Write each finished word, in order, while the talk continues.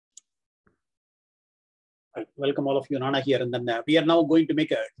Welcome all of you, Nana here. And then we are now going to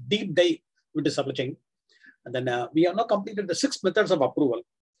make a deep dive into supply chain. And then we have now completed the 6 methods of approval.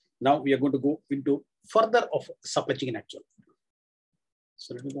 Now we are going to go into further of supply chain actually.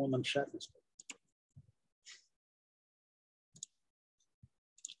 So let me go on and share this.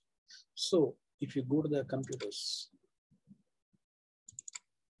 So if you go to the computers,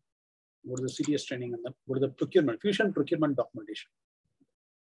 go to the CTS training and then go to the procurement, fusion procurement documentation.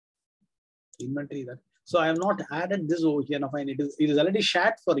 Inventory that. So I have not added this over here. Now fine, it is already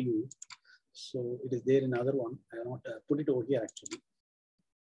shared for you. So it is there in another one. I have not put it over here actually.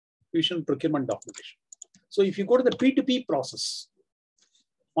 Fusion procurement documentation. So if you go to the P2P process,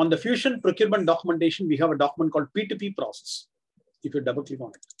 on the fusion procurement documentation, we have a document called P2P process. If you double click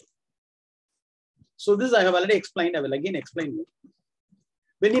on it. So this I have already explained. I will again explain you.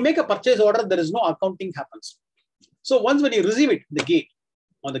 When you make a purchase order, there is no accounting happens. So once when you receive it, the gate,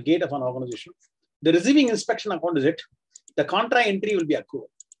 on the gate of an organization, the receiving inspection account is it. The contra entry will be accrued.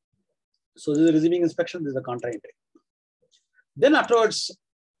 So this is the receiving inspection, this is the contra entry. Then afterwards,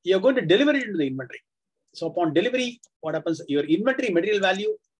 you're going to deliver it into the inventory. So upon delivery, what happens? Your inventory material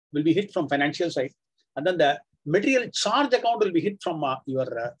value will be hit from financial side. And then the material charge account will be hit from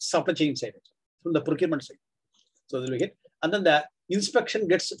your supply chain side, from the procurement side. So this will be hit. And then the inspection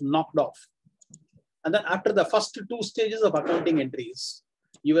gets knocked off. And then after the first 2 stages of accounting entries,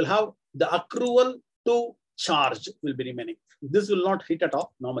 you will have the accrual to charge will be remaining. This will not hit at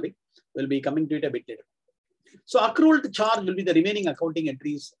all normally. We'll be coming to it a bit later. So accrual to charge will be the remaining accounting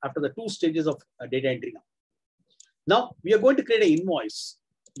entries after the 2 stages of data entry now. Now we are going to create an invoice.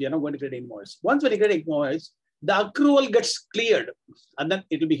 We are now going to create an invoice. Once we create an invoice, the accrual gets cleared and then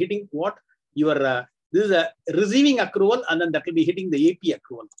it will be hitting what? Your this is a receiving accrual and then that will be hitting the AP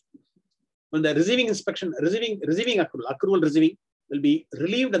accrual. When the receiving inspection, receiving accrual receiving will be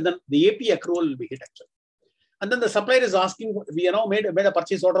relieved and then the AP accrual will be hit actually. And then the supplier is asking, we are now made a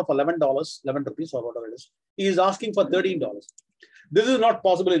purchase order for $11, 11 rupees or whatever it is. He is asking for $13. This is not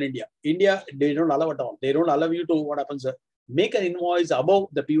possible in India. India, they don't allow at all. They don't allow you to, what happens, make an invoice above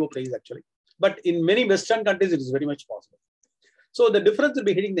the PO price actually. But in many Western countries, it is very much possible. So the difference will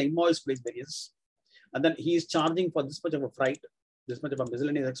be hitting the invoice price variance. And then he is charging for this much of a freight, this much of a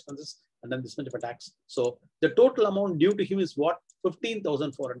miscellaneous expenses, and then this much of a tax. So the total amount due to him is what?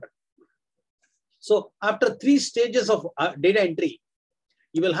 15,400. So after 3 stages of data entry,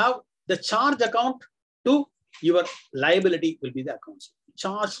 you will have the charge account to your liability will be the accounts.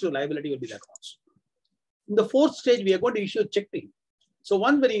 Charge to liability will be the accounts. In the 4th stage, we are going to issue a check to him. So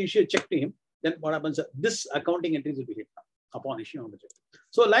once when you issue a check to him, then what happens? This accounting entries will be hit upon issuing of the check.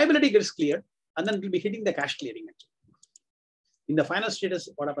 So liability gets cleared and then it will be hitting the cash clearing actually. In the final status,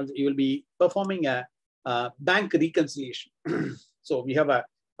 what happens? You will be performing a bank reconciliation. So we have a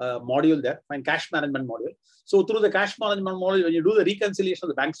module there, find cash management module. So through the cash management module, when you do the reconciliation of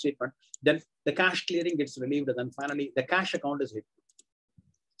the bank statement, then the cash clearing gets relieved and then finally the cash account is hit.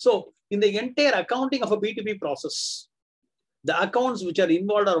 So in the entire accounting of a B2B process, the accounts which are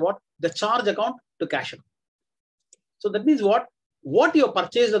involved are what? The charge account to cash account. So that means what you have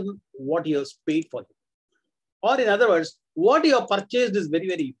purchased and what you have paid for. Or in other words, what you have purchased is very,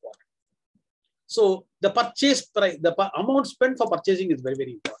 very important. So the purchase price, the amount spent for purchasing is very,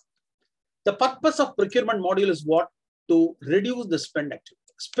 very important. The purpose of procurement module is what? To reduce the spend actually.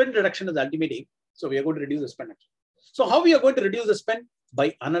 Spend reduction is the ultimate aim. So we are going to reduce the spend actually. So how we are going to reduce the spend?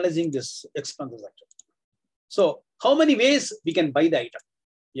 By analyzing this expenses actually. So how many ways we can buy the item?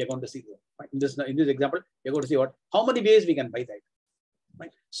 We are going to see this. In this example, we are going to see how many ways we can buy the item.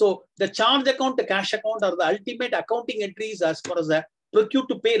 Right? So the charge account, the cash account are the ultimate accounting entries as far as the procure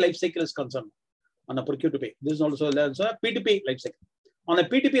to pay life cycle is concerned. On a procure to pay. This is also a P2P life cycle. On a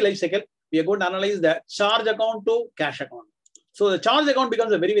P2P life cycle, we are going to analyze the charge account to cash account. So the charge account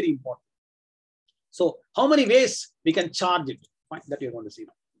becomes a very, very important. So how many ways we can charge it? Fine, that we are going to see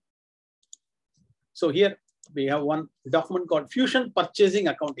now. So here we have one document called Fusion Purchasing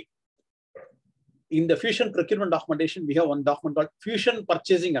Accounting. In the Fusion Procurement documentation, we have one document called Fusion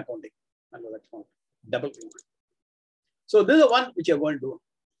Purchasing Accounting. Double. So this is the one which you are going to do.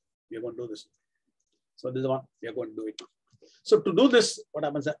 We are going to do this. So this is the one we are going to do it. So to do this, what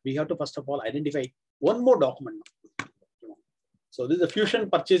happens? We have to first of all identify one more document. So this is the Fusion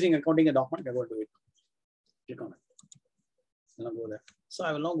Purchasing Accounting document. We are going to do it. Click on it. I'll go there. So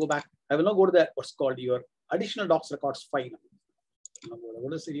I will now go back. I will now go to the what's called your additional docs records file. I'll go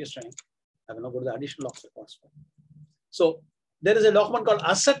to the serious training. I will now go to the additional docs records file. So there is a document called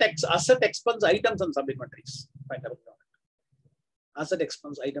asset expense items and sub-inventories. Fine, double click on it. Asset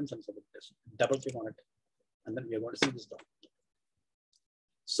expense items and sub-inventories. Double click on it. And then we are going to see this document.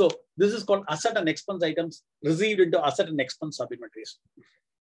 So this is called asset and expense items received into asset and expense sub-inventories.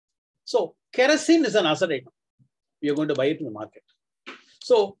 So kerosene is an asset item. We are going to buy it in the market.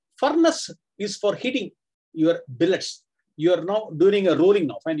 So furnace is for heating your billets. You are now doing a rolling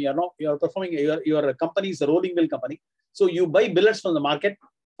now. Fine, you are performing your company is a rolling mill company. So you buy billets from the market.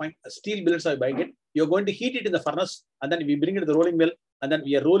 Fine, steel billets are buying it. You're going to heat it in the furnace, and then we bring it to the rolling mill, and then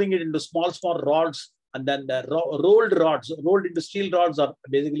we are rolling it into small rods, and then the rolled rods, rolled into steel rods, are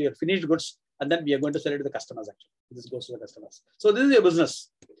basically your finished goods, and then we are going to sell it to the customers. Actually, this goes to the customers. So this is your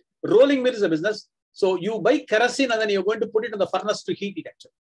business. Rolling mill is a business. So you buy kerosene, and then you're going to put it in the furnace to heat it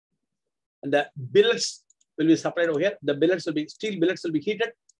actually. And the billets will be supplied over here. The billets will be steel billets will be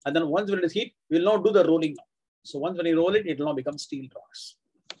heated, and then once when it is heat, we will now do the rolling now. So once when you roll it, it will now become steel rods.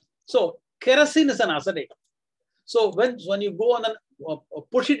 So kerosene is an asset item. So when you go and then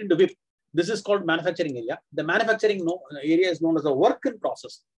push it into whip, this is called manufacturing area. The manufacturing area is known as a work in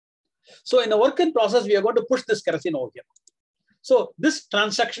process. So in the work in process, we are going to push this kerosene over here. So this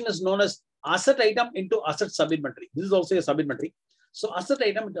transaction is known as asset item into asset sub-inventory. This is also a sub-inventory. So asset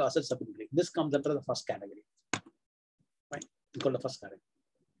item into asset sub-inventory. This comes under the first category. Right? It's called the first category.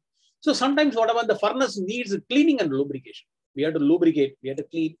 So sometimes whatever the furnace needs cleaning and lubrication. We have to lubricate, we have to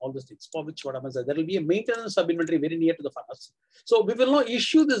clean all these things. For which what happens is there will be a maintenance sub-inventory very near to the furnace. So we will now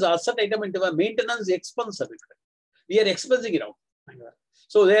issue this asset item into a maintenance expense sub-inventory. We are expensing it out.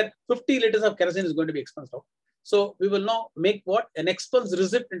 So there 50 liters of kerosene is going to be expensed out. So we will now make what? An expense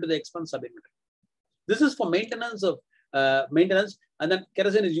receipt into the expense sub-inventory. This is for maintenance of maintenance, and then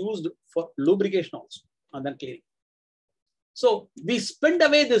kerosene is used for lubrication also, and then cleaning. So we spend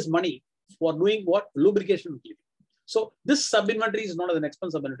away this money for doing what? Lubrication and cleaning. So this sub-inventory is known as an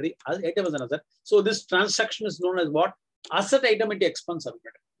expense sub-inventory. Item is an asset. So this transaction is known as what? Asset item into expense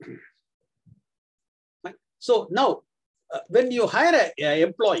sub-inventory. Right? So now, when you hire an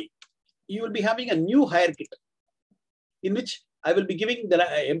employee, you will be having a new hire kit in which I will be giving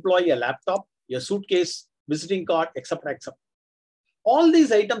the employee a laptop, a suitcase, visiting card, etc., etc. All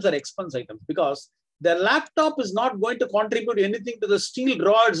these items are expense items because the laptop is not going to contribute anything to the steel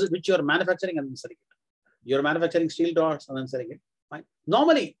rods which you are manufacturing and selling it. You're manufacturing steel rods and then selling it. Fine.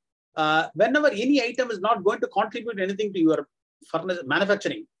 Normally, whenever any item is not going to contribute anything to your furnace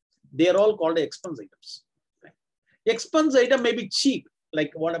manufacturing, they are all called expense items. Right? Expense item may be cheap,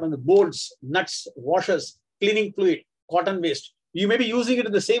 like what happens: bolts, nuts, washers, cleaning fluid, cotton waste. You may be using it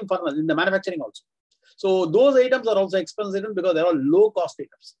in the same furnace in the manufacturing also. So those items are also expense items because they are all low cost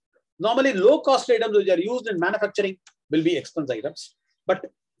items. Normally, low cost items which are used in manufacturing will be expense items, but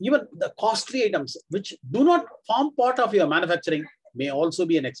even the costly items which do not form part of your manufacturing may also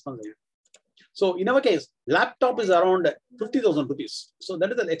be an expense item. So in our case, laptop is around 50,000 rupees. So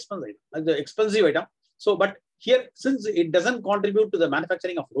that is an expense item, the expensive item. So, but here, since it doesn't contribute to the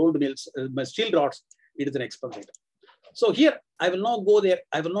manufacturing of rolled mills, steel rods, it is an expense item. So here, I will not go there.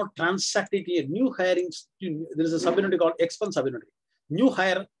 I will not transact it here. New hirings, there is a sub-inventory called expense sub-inventory. New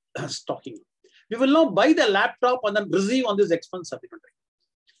hire stocking. We will now buy the laptop and then receive on this expense sub-inventory.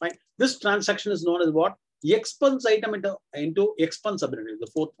 Right? This transaction is known as what? Expense item into expense sub-inventory,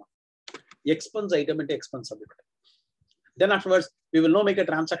 the fourth one. Expense item into expense sub-inventory. Then afterwards, we will now make a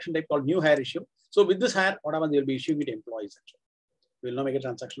transaction type called new hire issue. So with this hire, what happens? They will be issuing it to employees. Actually. We will now make a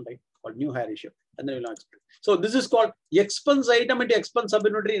transaction type called new hire issue, and then we will now explain. So this is called expense item into expense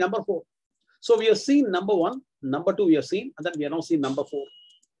sub-inventory number 4. So we have seen number 1, number 2 we have seen, and then we are now seeing number 4.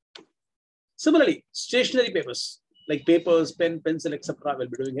 Similarly, stationery papers like papers, pen, pencil, etc. will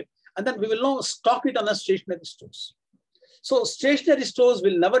be doing it, and then we will now stock it on the stationery stores. So stationery stores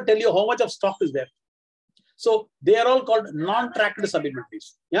will never tell you how much of stock is there. So they are all called non-tracked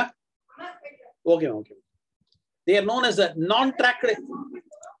sub-inventories. Yeah. Okay. Okay. They are known as a non-tracked.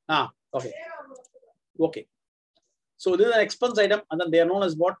 Okay. Okay. So this is an expense item, and then they are known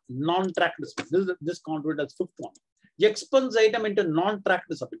as what? Non-tracked. This contributed as 5th one. Expense item into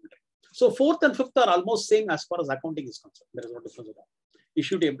non-tracked sub-inventory. So 4th and 5th are almost same as far as accounting is concerned. There is no difference at all.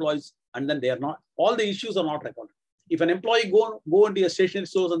 Issue to employees, and then they are not. All the issues are not recorded. If an employee go into a stationery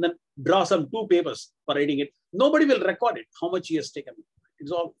stores and then draw some 2 papers for writing it, nobody will record it. How much he has taken.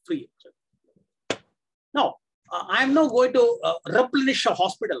 It's all free. Now, I am now going to replenish a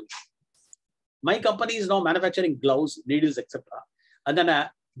hospital. My company is now manufacturing gloves, needles, etc. And then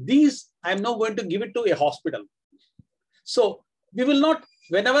these I am now going to give it to a hospital. So we will not,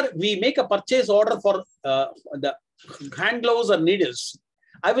 whenever we make a purchase order for the hand gloves or needles,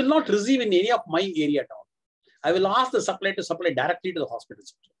 I will not receive in any of my area at all. I will ask the supplier to supply directly to the hospital.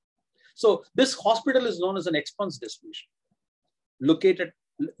 So this hospital is known as an expense destination. Located,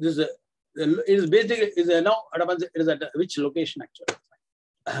 this is it is basically now it is at which location actually.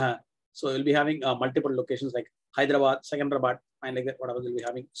 So you'll be having multiple locations like Hyderabad, Secunderabad, and like that, whatever, you'll be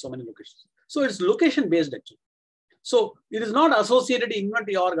having so many locations. So it's location based actually. So it is not associated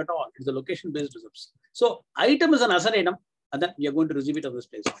inventory org at all. It's a location based receipts. So item is an asset item, and then we are going to receive it at this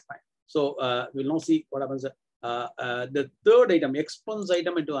place. Fine. So we'll now see what happens. The third item, expense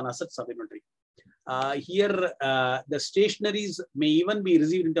item into an asset sub inventory. Here, the stationaries may even be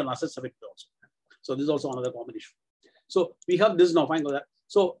received into an asset sub inventory also. So this is also another combination. So we have this now. Fine, go there.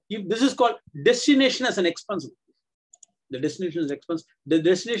 So if this is called destination as an expense. The destination is expense. The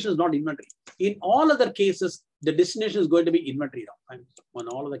destination is not inventory. In all other cases, the destination is going to be inventory now. On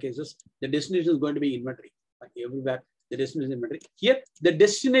all other cases, the destination is going to be inventory. Like everywhere, the destination is inventory. Here, the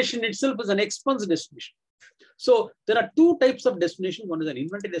destination itself is an expense destination. So there are two types of destination. One is an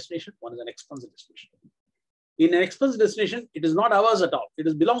inventory destination. One is an expense destination. In an expense destination, it is not ours at all.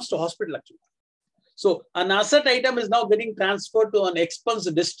 It belongs to hospital actually. So an asset item is now getting transferred to an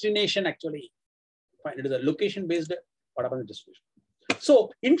expense destination actually. Fine. It is a location based. What happens in destination?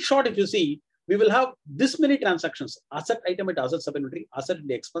 So in short, if you see, we will have this many transactions: asset item into asset sub inventory, asset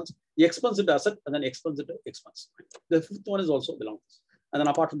into expense into asset, and then expense into expense. The fifth one is also belongs. And then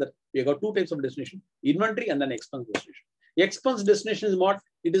apart from that, we have got two types of destination: inventory and then expense destination. The expense destination is what?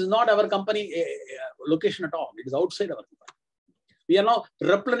 It is not our company location at all. It is outside our company. We are now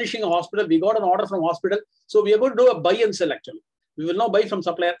replenishing a hospital. We got an order from hospital, so we are going to do a buy and sell actually. We will now buy from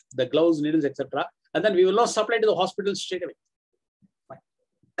supplier the gloves, needles, etc. And then we will now supply to the hospital straight away.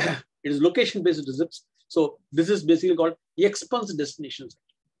 It is location-based receipts. So this is basically called expense destinations.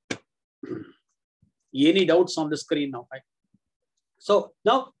 Any doubts on the screen now? Right? So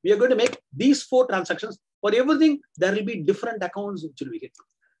now we are going to make these four transactions. For everything, there will be different accounts which will be hit.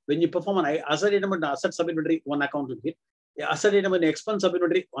 When you perform an asset item and asset sub inventory, one account will be hit. Asset item and expense sub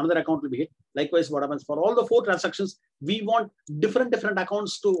inventory, another account will be hit. Likewise, what happens for all the four transactions, we want different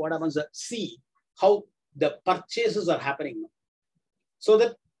accounts to what happens see how the purchases are happening now. So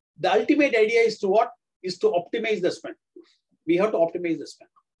that the ultimate idea is to what? Is to optimize the spend. We have to optimize the spend.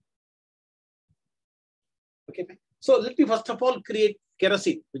 Okay. So let me first of all create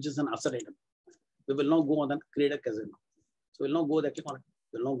kerosene, which is an asset item. We will now go on and create a kerosene. So we'll now go there, click on it.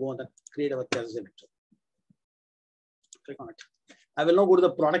 We'll now go on and create our kerosene. Click on it. I will now go to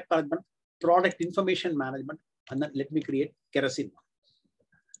the product management, product information management, and then let me create kerosene.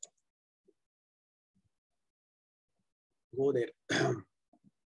 Go there.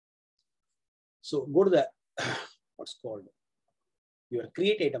 So go to the what's called your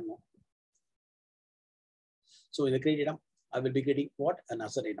create item now. So in the create item, I will be creating what? An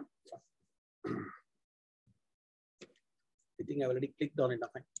asset item. I think I already clicked on it.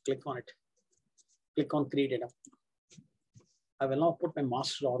 Click on it. Click on create item. I will now put my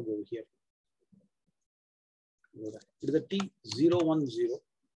master org over here. It is a T010.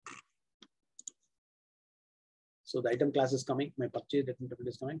 So the item class is coming. My purchase interface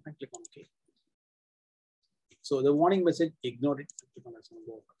is coming. I click on OK. So the warning message, ignore it.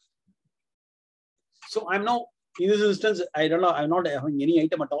 So I'm now, in this instance, I don't know, I'm not having any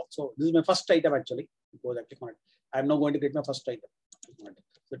item at all. So this is my first item actually. Go there, click on it. I'm now going to create my first item.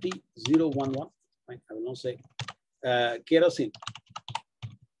 So T011. I will now say kerosene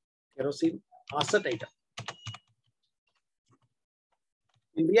asset item.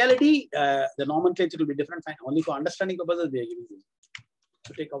 In reality, the nomenclature will be different. Fine. Only for understanding purposes, they are giving this.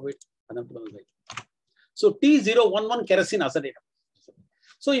 So take away and then put on the side. So T011 kerosene asset item.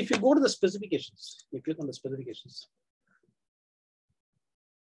 So if you go to the specifications, you click on the specifications.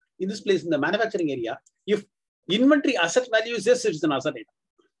 In this place, in the manufacturing area, if inventory asset value is yes, it is an asset item.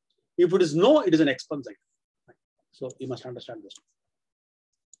 If it is no, it is an expense item. So you must understand this.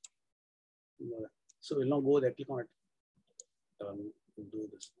 So we'll now go there, click on it. Do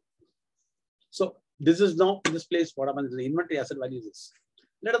this. So this is now in this place. What happens is the inventory asset value is this.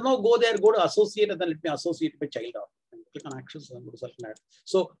 Let us now go there, go to associate, and then let me associate my child org. Click on actions and go to select add.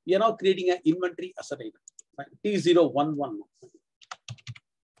 So we are now creating an inventory asset item. Right? T011.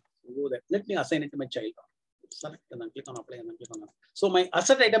 Go there. Let me assign it to my child org. Select and then click on apply and then click on that. So my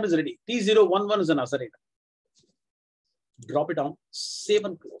asset item is ready. T011 is an asset item. Drop it down, save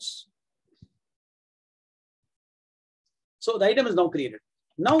and close. So the item is now created.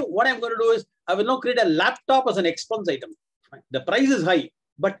 Now what I'm going to do is I will now create a laptop as an expense item. The price is high,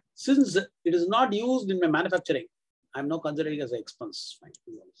 but since it is not used in my manufacturing, I'm now considering it as an expense.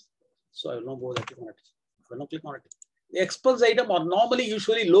 So I will now go there, click on it. I will now click on it. The expense item are normally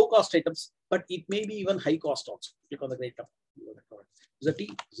usually low cost items, but it may be even high cost also. Click on the item. It's a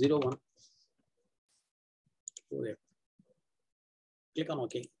T01. Go there. Click on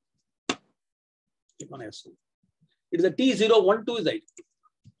OK. Click on S. It is a T012 is the item.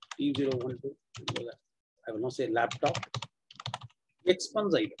 T012. I will now say laptop.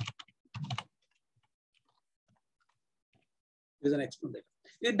 Expense item. Is an expense item.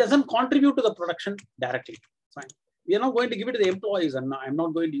 It doesn't contribute to the production directly. Fine. We are not going to give it to the employees, and I'm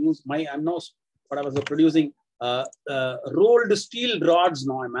not going to use my. I'm now what I was producing rolled steel rods.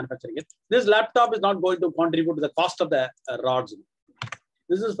 Now I'm manufacturing it. This laptop is not going to contribute to the cost of the rods.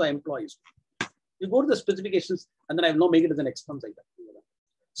 This is for employees. You go to the specifications, and then I will now make it as an expense item.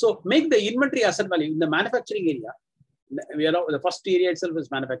 So make the inventory asset value in the manufacturing area. We are the first area itself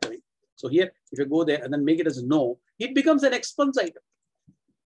is manufacturing. So here, if you go there and then make it as no, it becomes an expense item.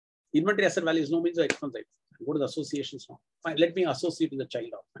 Inventory asset value is no means an expense item. Go to the associations now. Fine, let me associate with the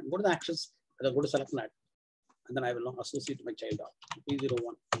child of. Fine. Go to the actions, and then go to select that. And then I will now associate with my child of.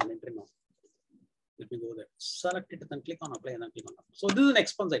 P01 and enter now. Let me go there. Select it and then click on apply and then click on apply. So this is an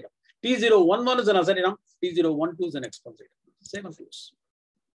expense item. T011 is an asset item. T012 is an expense item. Save and close.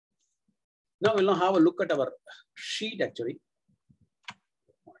 Now we'll now have a look at our sheet actually.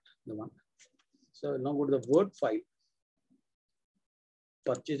 The one. So we'll now go to the Word file.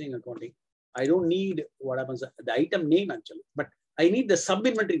 Purchasing accounting. I don't need what happens, the item name actually, but I need the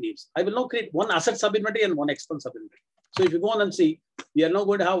sub-inventory names. I will now create one asset sub-inventory and one expense sub-inventory. So if you go on and see, we are now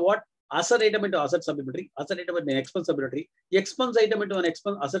going to have what? Asset item into asset sub-inventory, asset item into an expense sub-inventory, expense item into an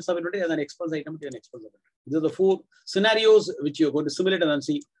expense asset sub-inventory, and then expense item into an expense sub-inventory. These are the 4 scenarios which you're going to simulate and then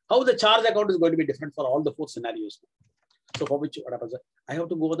see how the charge account is going to be different for all the 4 scenarios. So for which what happens? I have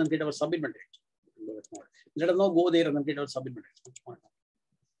to go and create our sub-inventory. Let us now go there and then create our sub-inventory.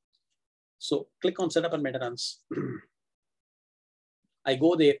 So click on setup and maintenance. I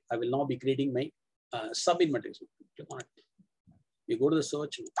go there. I will now be creating my sub-inventory. Click on it. You go to the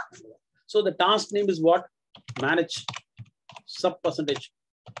search. So the task name is what? Manage sub percentage,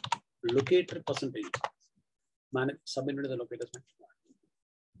 locator percentage. Manage sub-inventory the locators.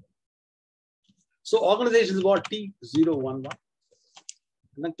 So organization is what? T011.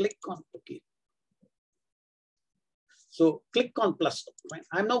 And then click on OK. So click on plus. Fine.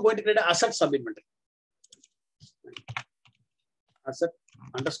 I'm now going to create an asset sub-inventory. Asset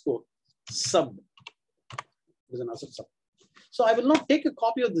underscore sub. Is an asset sub. So I will not take a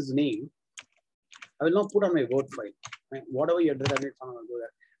copy of this name. I will not put on my Word file. Fine. Whatever you had written it,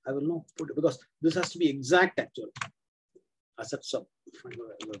 I will not put it because this has to be exact actually. Asset sub.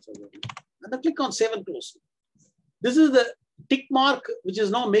 And then click on save and close. This is the tick mark which is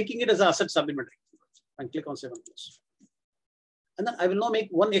now making it as an asset sub-inventory. And click on save and close. And then I will now make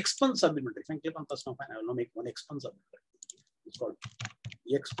one expense sub-inventory. If I click on plus now, fine, I will now make one expense sub-inventory. It's called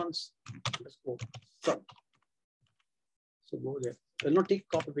expense underscore sub. So go there. I will not take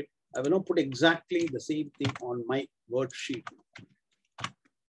a copy of it. I will not put exactly the same thing on my worksheet.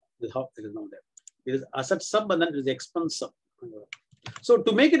 This is how it is now there. It is asset sub and then it is expense sub. So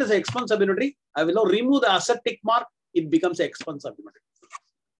to make it as an expense sub-inventory, I will now remove the asset tick mark. It becomes an expense sub-inventory.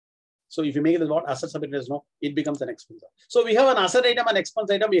 So if you make it as what asset sub-inventory is no, it becomes an expense. So we have an asset item, an expense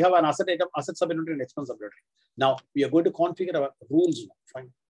item. We have an asset item, asset sub-inventory, and expense sub-inventory. Now we are going to configure our rules now.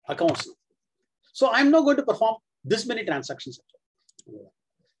 Fine. Accounts now. So I'm now going to perform this many transactions.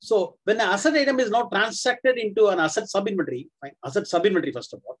 So when the asset item is now transacted into an asset sub-inventory, fine, asset sub-inventory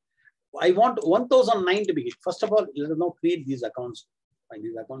first of all, I want 1009 to begin. First of all, let us now create these accounts. Fine,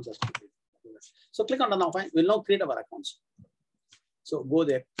 these accounts are created. So click on the now. Fine, we'll now create our accounts. So go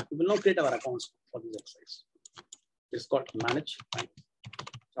there. We will now create our accounts for this exercise. It's called manage. Fine.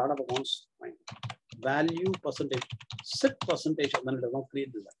 Chart of accounts. Fine. Value percentage, set percentage, and then it will now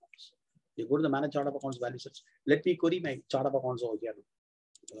create these accounts. You go to the manage chart of accounts value sets. Let me query my chart of accounts over here.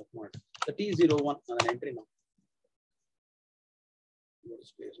 The T01 and then entry now.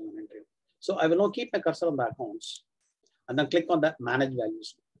 So I will now keep my cursor on the accounts and then click on the manage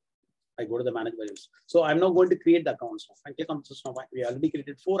values. I go to the manage values. So I'm now going to create the accounts now. I click on this now. We already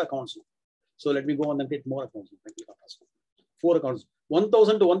created 4 accounts now. So let me go on and create more accounts. I click on this now. 4 accounts.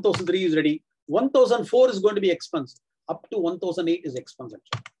 1000 to 1003 is ready. 1004 is going to be expense. Up to 1008 is expense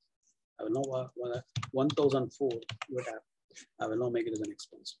actually. I will now 1004. I will now make it as an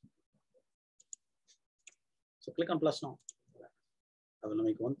expense. So click on plus now. I will now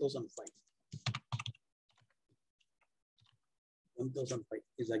make 1005. 1005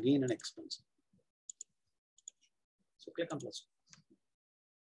 is again an expense. So click on plus.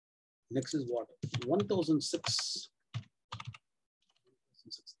 Next is what? 1006.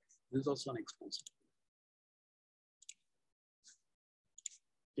 This is also an expense.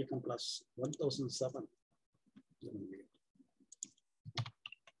 Click on plus. 1007.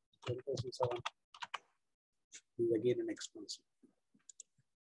 1007 is again an expense.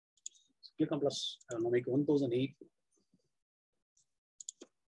 So click on plus. I will now make 1008.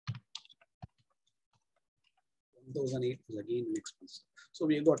 1008 is again an expense. So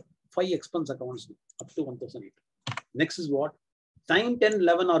we have got 5 expense accounts up to 1008. Next is what? 9, 10,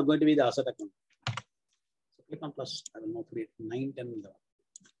 11 are going to be the asset account. So click on plus. I will now create 9, 10,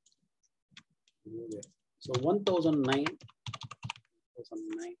 11. So 1009,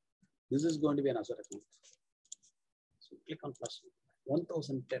 1009. This is going to be an asset account. So click on plus.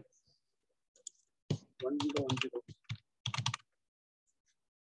 1010. 1010.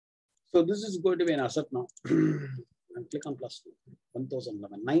 So this is going to be an asset now. And click on plus.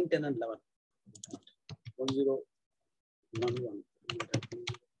 1011. 9, 10, and 11. 1011.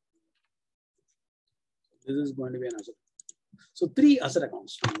 This is going to be an asset. So 3 asset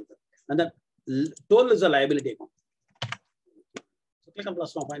accounts. And then total is a liability account. So click on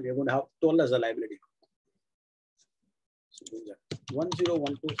plus now. Fine. We are going to have total as a liability account. So do that. 1012.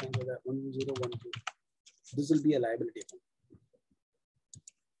 1012. This will be a liability account.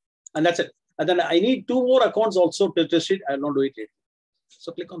 And that's it. And then I need 2 more accounts also to test it. I will not do it yet.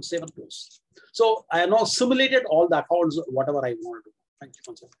 So click on save and close. So I have now simulated all the accounts, whatever I want to do. Thank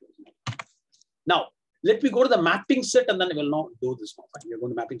you. Now, let me go to the mapping set and then we will now do this now. We are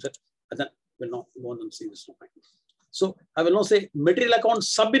going to mapping set and then we'll now go and see this now. So I will now say material account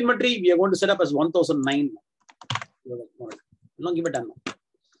sub inventory. We are going to set up as 1009. We will not give it done now.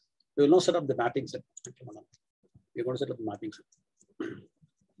 We will now set up the mapping set. We are going to set up the mapping set.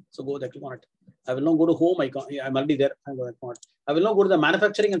 So go there, click on it. I will now go to home. I'm already there. I will now go to the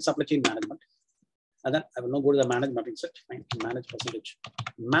manufacturing and supply chain management. And then I will now go to the manage mapping set. Manage percentage.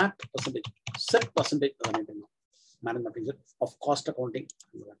 Map percentage. Set percentage. Manage mapping set of cost accounting.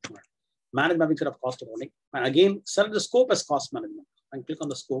 Manage mapping set of cost accounting. And again, select the scope as cost management. And click on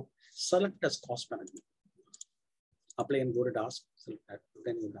the scope. Select as cost management. Apply and go to task. Select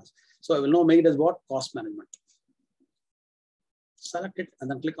that. So I will now make it as what? Cost management. Select it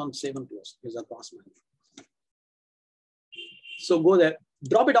and then click on save and close. Here's a cost management. So go there,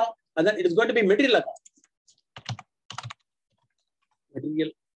 drop it down, and then it is going to be material account.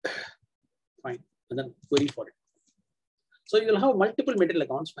 Material, fine, and then query for it. So you will have multiple material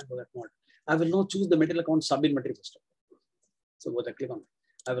accounts. Fine, for that mode. I will now choose the material account sub inventory first. So go there, click on it.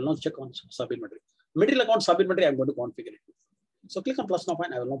 I will now check on sub inventory. Material account sub inventory, I'm going to configure it. So click on plus now.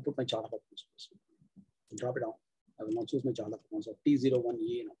 Fine, I will now put my chart of accounts. Drop it down. I will now choose my chart of accounts of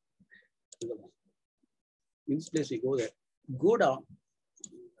T01E now. In this place, we go there. Go down.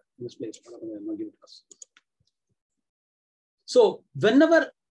 In this place, give it us. So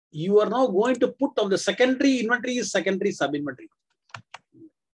whenever you are now going to put on the secondary inventory is secondary sub inventory.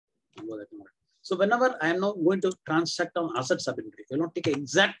 So whenever I am now going to transact on asset sub inventory, you will not take an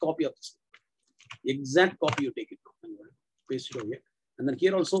exact copy of this. Exact copy you take it. Paste it over here. And then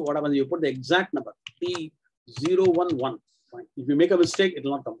here also, what happens? You put the exact number T011. Fine. If you make a mistake, it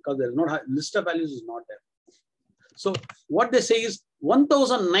will not come because there is not list of values is not there. So what they say is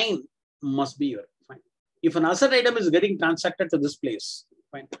 1009 must be here. Fine. If an asset item is getting transacted to this place,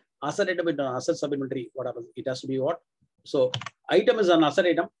 fine. Asset item into asset sub inventory, what happens? It has to be what? So item is an asset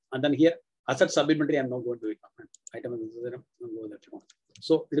item, and then here asset sub inventory. I'm not going to do it. Item is an item. Go that one.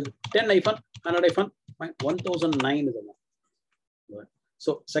 So it is 10 hyphen 100 hyphen 1009 is the one.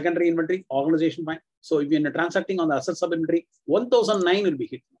 So secondary inventory organization fine. So if you're transacting on the asset sub inventory, 1009 will be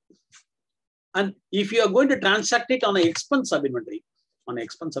hit. And if you are going to transact it on an expense sub inventory,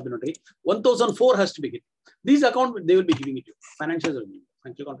 1004 has to be hit. These accounts they will be giving it to you. Financials will be.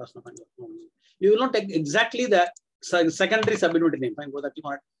 Click on trust. You will not take exactly the secondary sub inventory name. Fine, go that click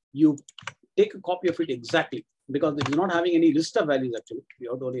on it. You take a copy of it exactly because it is not having any list of values actually.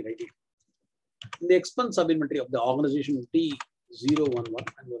 You have to only write it. In the expense sub inventory of the organization T011 and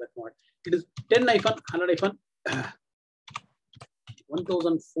go that one. It is 10 hyphen 100 hyphen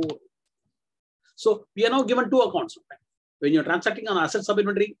 1004. So we are now given 2 accounts. When you're transacting on asset sub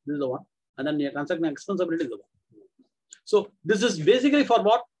inventory, this is the one, and then you're transacting on expense sub inventory, this is the one. So this is basically for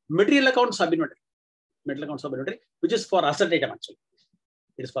what? Material account sub inventory. Material account sub inventory, which is for asset item actually.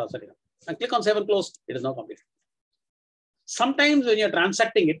 It is for asset item. And click on save and close. It is now completed. Sometimes when you're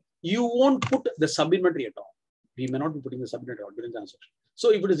transacting it, you won't put the sub inventory at all. We may not be putting the sub inventory during the transaction.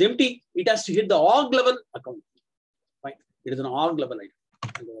 So if it is empty, it has to hit the org level account. Fine. It is an org level item.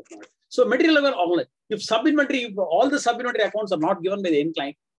 So material level org. If sub inventory, if all the sub inventory accounts are not given by the end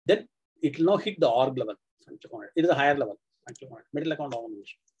client, then it will not hit the org level. It is a higher level. Material account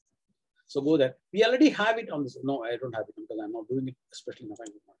organization. So go there. We already have it on this. No, I don't have it because I'm not doing it, especially now.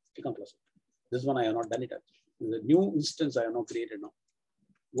 Click on plus. This one I have not done it. The new instance I have not created now.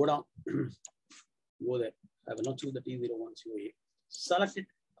 Go down. Go there. I will not choose the T01 COA. Select it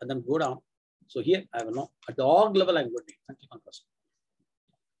and then go down. So here I will not at the org level I'm going to click on plus.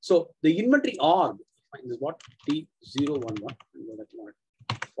 So the inventory org, Fine. This is what? T011.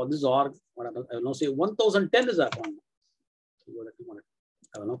 For this org, what happens? I will now say 1010 is our account.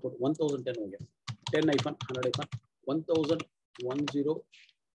 I will now put 1010 over here. 10 hyphen 100 hyphen 1000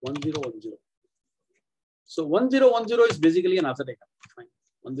 1010. So 1010 is basically an asset account. Fine.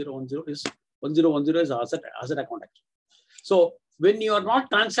 1010 is asset account actually. So when you are not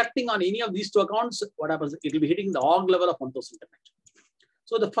transacting on any of these two accounts, what happens? It will be hitting the org level of 1010.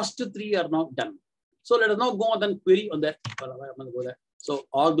 So the first three are now done. So let us now go on and query on that. So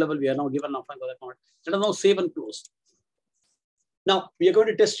org level we are now given now. Let us now save and close. Now we are going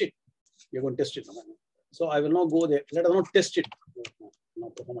to test it. We are going to test it. So I will now go there. Let us now test it. Now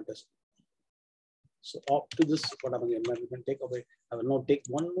perform a test. So up to this, what happens? We can take away. I will now take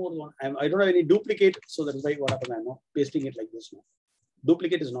one more one. I don't have any duplicate, so that is why what happens. I'm now pasting it like this now.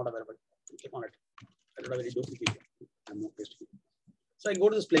 Duplicate is not available. Click on it. I don't have any duplicate. I'm not pasting it. So I go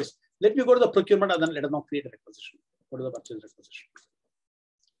to this place. Let me go to the procurement and then let us now create a requisition. Go to the purchase requisition.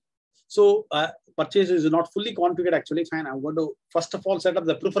 So purchase is not fully configured actually. Fine. I'm going to first of all set up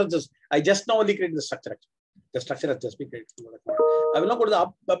the preferences. I just now only created the structure actually. The structure has just been created. I will now go to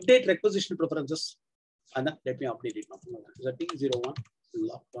the update requisition preferences. And then let me update it now. So T01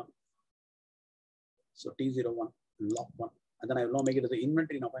 lock 1. So T01 lock 1. And then I will now make it as the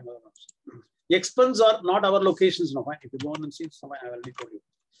inventory now. The expense are not our locations now. If you go on and see, I will already told you.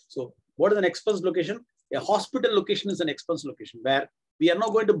 So what is an expense location? A hospital location is an expense location where we are now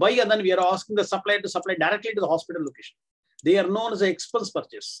going to buy and then we are asking the supplier to supply directly to the hospital location. They are known as an expense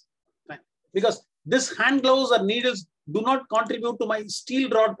purchase. Right? Because this hand gloves or needles do not contribute to my steel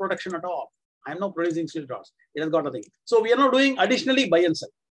rod production at all. I am not producing steel rods. It has got nothing. So we are not doing additionally buy and sell.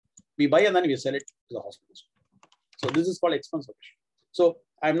 We buy and then we sell it to the hospitals. So this is called expense location. So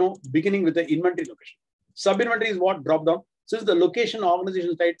I'm now beginning with the inventory location. Sub inventory is what? Drop down. Since the location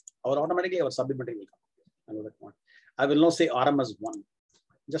organization side, automatically our sub inventory will come. I will now say RMS 1.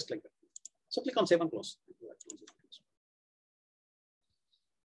 Just like that. So click on save and close.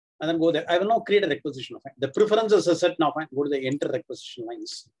 And then go there. I will now create a requisition. The preferences are set now. Go to the enter requisition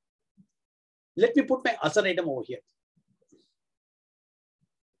lines. Let me put my asset item over here.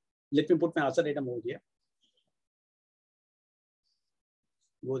 Let me put my asset item over here.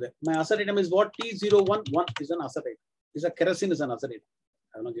 Go there. My asset item is what? T011 is an asset item. Is a kerosene is an asset item.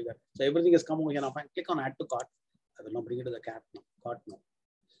 I will not give that. So everything has come over here now. Click on add to cart. I will now bring it to the cart now.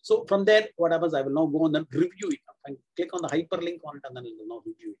 So from there, what happens? I will now go and then review it. And click on the hyperlink on it and then it will now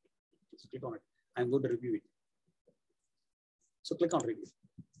review it. So click on it. I'm going to review it. So click on review.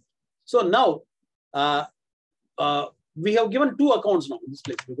 So now we have given two accounts now in this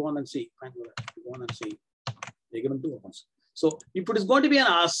place. We go on and see. We go on and see. We're given two accounts. So if it is going to be an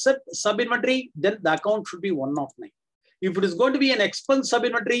asset sub-inventory, then the account should be 109. If it is going to be an expense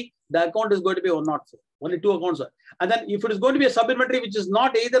sub-inventory, the account is going to be 104. Only two accounts are. And then if it is going to be a sub-inventory, which is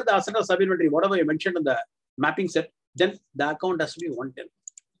not either the asset or sub-inventory, whatever you mentioned in the mapping set, then the account has to be 110.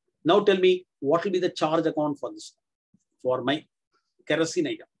 Now tell me, what will be the charge account for this? For my kerosene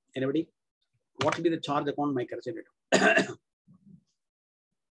item. Anybody? What will be the charge account on my kerosene item?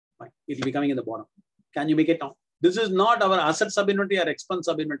 It will be coming in the bottom. Can you make it now? This is not our asset sub-inventory or expense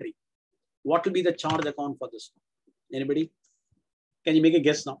sub-inventory. What will be the charge account for this? Anybody? Can you make a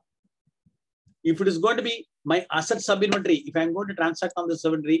guess now? If it is going to be my asset sub-inventory, if I'm going to transact on this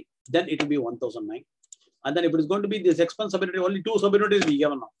sub-inventory, then it will be 1009. And then if it is going to be this expense sub-inventory, only two sub-inventories we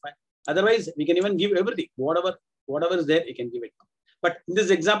given now. Fine. Otherwise, we can even give everything. Whatever is there, we can give it. But in this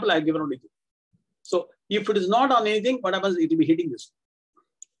example, I've given only two. So if it is not on anything, what happens? It will be hitting this.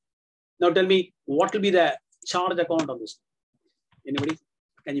 Now tell me, what will be the charge account on this? Anybody?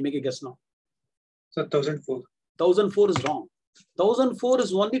 Can you make a guess now? So 1004. 1004 is wrong. 1004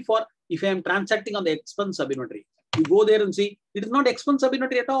 is only for if I am transacting on the expense sub-inventory. You go there and see, it is not expense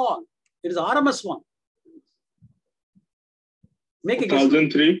sub-inventory at all. It is RMS 1. Make a guess.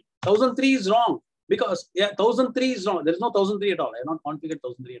 1003. 1003 is wrong. Because, 1003 is wrong. There is no 1003 at all. I have not configured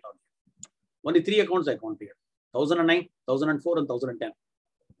 1003 at all. Only three accounts I configured. 1009, 1004, and 1010.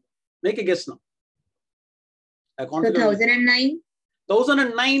 Make a guess now. I configured 2009?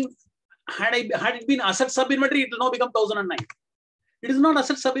 2009, had it been asset sub-inventory, it will now become 2009. It is not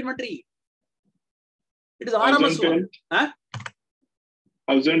asset sub-inventory. It is RMS 1. Huh?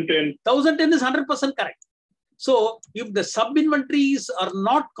 1010. 1010 is 100% correct. So if the sub-inventories are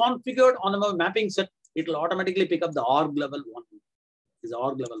not configured on our mapping set, it will automatically pick up the org level 1. Is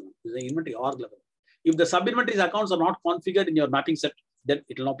org level 1. Is the inventory org level. If the sub-inventories accounts are not configured in your mapping set, then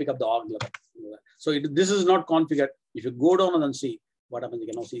it will not pick up the org level. So this is not configured. If you go down and then see what happens, you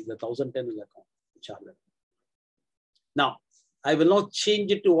can now see the 1010 is the account. Charge level. Now, I will now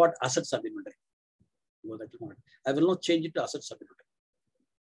change it to what? Asset sub-inventory. Go that click on it. I will not change it to asset subinventory.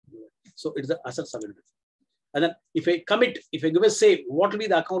 So it's the asset subinventory. And then if I commit, if I give a save, what will be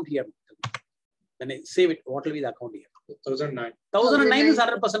the account here? When I save it, what will be the account here? 1009. 1009 is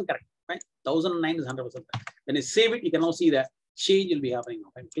 100% correct. Right? 1009 is 100% correct. When I save it, you can now see that change will be happening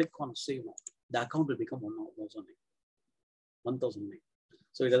now. And click on save now. The account will become 1009.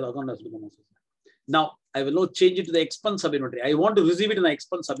 So it has account has become 1009. Now I will not change it to the expense subinventory. I want to receive it in the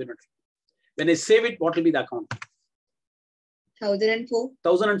expense subinventory. When I save it, what will be the account? 1004.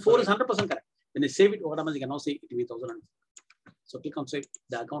 1004 is 100% correct. When I save it, what happens? You can now say it will be 1004. So click on save.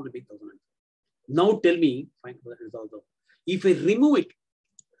 The account will be 1004. Now tell me, find the result. If I remove it,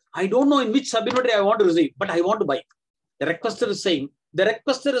 I don't know in which subinventory I want to receive, but I want to buy. The requester is saying, the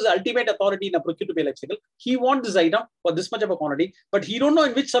requester is the ultimate authority in a procure to pay life cycle. He wants this item for this much of a quantity, but he don't know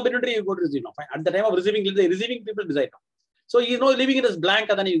in which subinventory you go to receive. At the time of receiving, the receiving people decide now. So he's not leaving it as blank,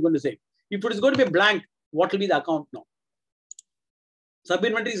 and then he's going to say, if it is going to be blank, what will be the account now?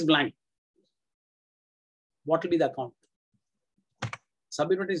 Subinventory is blank. What will be the account?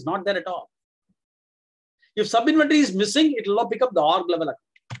 Subinventory is not there at all. If subinventory is missing, it will not pick up the org level account.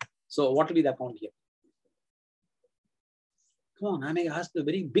 So what will be the account here? Come on, I may ask a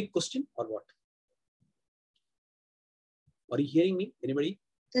very big question or what? Are you hearing me? Anybody?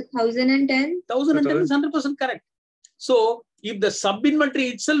 The 1010. 1010 is 100% correct. So if the sub-inventory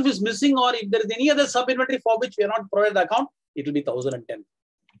itself is missing, or if there is any other sub-inventory for which we are not provided the account, it will be 1010.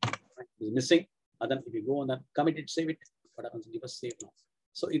 Right? It is missing. And then if you go on that, commit it, save it. What happens? Give us save now.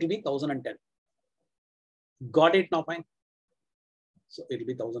 So it will be 1010. Got it now, fine. So it will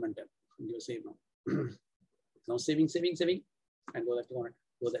be 1010. Give us save now. Now saving, and go that to it.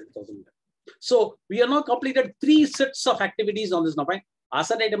 Go that to 1010. So we are now completed 3 sets of activities on this now, fine.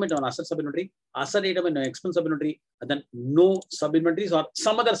 Asset item into an asset subinventory, asset item into an expense subinventory, and then no subinventories or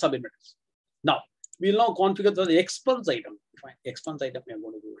some other subinventories. Now we will now configure the expense item. Fine. Expense item, we are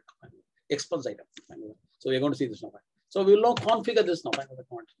going to do it. Fine. Expense item. Fine. So we are going to see this now. Fine. So we will now configure this now. Fine.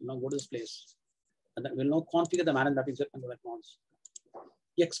 Now go to this place, and then we will now configure the management mapping set and the accounts.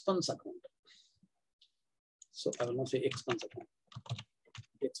 Expense account. So I will now say expense account.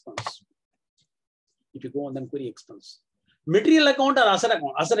 Expense. If you go on then query expense. Material account or asset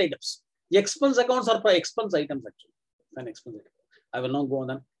account, asset items. Expense accounts are for expense items actually. An expense item. I will now go on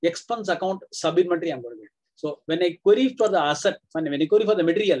then expense account sub-inventory I'm going to get. So when I query for the asset, fine. When I query for the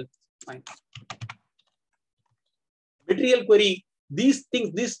material, fine. Material query, these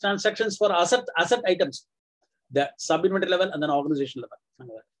things, these transactions for asset items, the sub-inventory level and then organization level.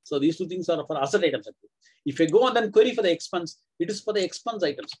 So these 2 things are for asset items actually. If I go on then query for the expense, it is for the expense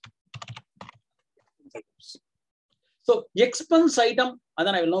items. So expense item, and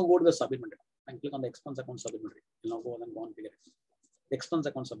then I will now go to the sub-inventory and click on the expense account sub-inventory. Will now go and configure it. Expense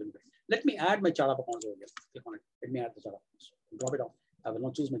account sub-inventory. Let me add my chart of accounts over here. Click on it. Let me add the chart of accounts. Drop it off. I will now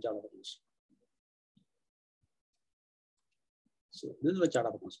choose my chart of accounts. So this is my chart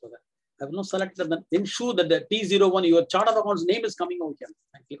of accounts for that. I will now select them. Then ensure that the T01, your chart of accounts name is coming over here.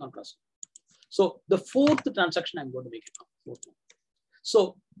 And click on plus. So the 4th transaction I'm going to make it now. 4th one.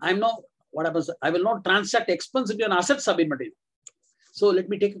 So I'm now. What happens? I will not transact expense into an asset sub-inventory. So let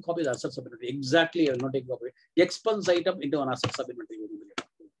me take a copy of the asset sub-inventory. Exactly, I will not take a copy. Expense item into an asset sub-inventory.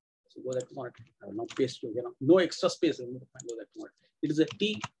 So go that one. I will not paste it. No extra space. Go that one. It is a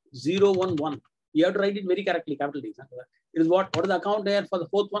T011. You have to write it very correctly, capital T. It is what? What is the account there for the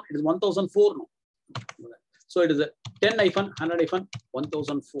 4th one? It is 1004 now. So it is a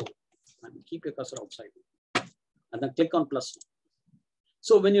 10-100-1004. And keep your cursor outside. And then click on plus.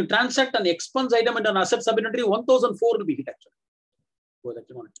 So when you transact an expense item into an asset sub-inventory, 1004 will be hit actually. Go that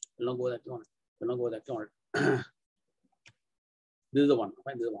one. Will not go that one. Will not go that one. This is the one.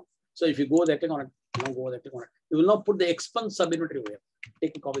 This is the one. So if you go that on it, will not go that on it. You will not put the expense sub-inventory over here.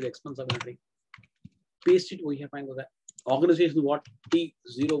 Take a copy of the expense sub-inventory. Paste it over here. Find that. Organization what?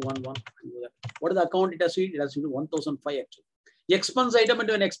 T011. What is the account it has to hit? It has to hit 1005 actually. The expense item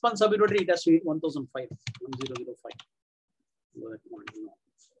into an expense sub-inventory, it has to hit 1005. 1005. Go that one.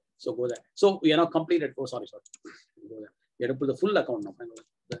 So go there. So we are now completed. Oh, sorry. Go there. You have to put the full account now.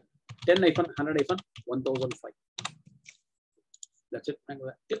 10-100-1005. That's it.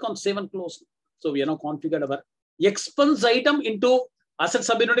 Click on save and close. So we are now configured our expense item into asset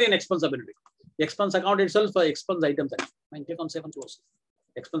sub-inventory and expense sub-inventory. Expense account itself for expense items. And click on save and close.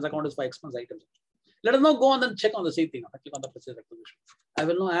 Expense account is for expense items. Let us now go on and check on the same thing. Click on the process acquisition. I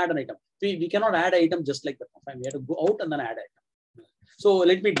will now add an item. We cannot add an item just like that. We have to go out and then add an item. So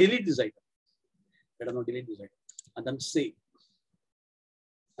let me delete this item. Let us now delete this item. And then save.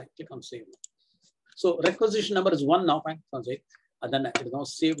 I click on save. So requisition number is 1 now. Fine. And then it is now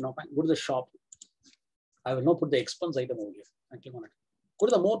saved now. Fine. Go to the shop. I will now put the expense item over here and click on it. Go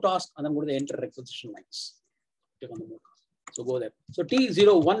to the more task and then go to the enter requisition lines. Click on the more task. So go there. So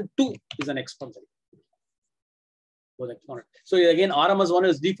T012 is an expense item. Go there, click on it. So again, RMS1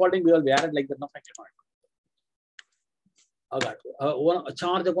 is defaulting because we added like that. Now click on it. A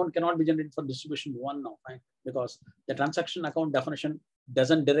charge account cannot be generated for distribution 1 now, fine, because the transaction account definition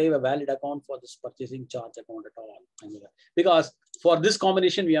doesn't derive a valid account for this purchasing charge account at all. Because for this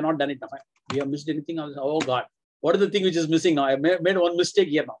combination, we have not done it now. Fine. We have missed anything else. Oh God, what is the thing which is missing now? I made one mistake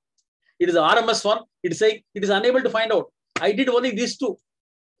here now. It is RMS one. It's saying it is unable to find out. I did only these two.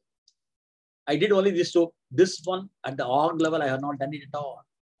 This one at the org level, I have not done it at all.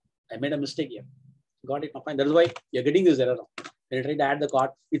 I made a mistake here. Got it now, fine. That is why you're getting this error now. When you try to add the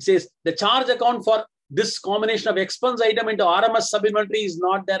card, it says the charge account for this combination of expense item into RMS sub-inventory is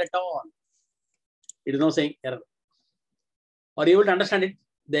not there at all. It is now saying error. Are you able to understand it?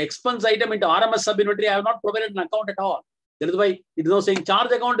 The expense item into RMS sub-inventory, I have not provided an account at all. That is why it is now saying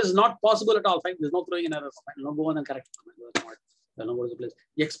charge account is not possible at all. Fine. There's no throwing an error. Fine. No go on and correct. No go to the place.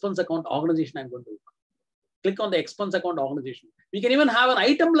 The expense account organization I'm going to click on the expense account organization. We can even have an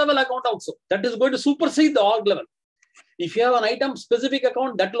item level account also. That is going to supersede the org level. If you have an item specific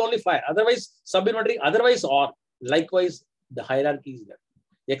account, that will only fire. Otherwise, sub-inventory, otherwise org. Likewise, the hierarchy is there.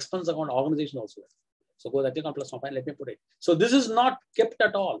 The expense account organization also there. So go there, click on plus one, fine, let me put it. So this is not kept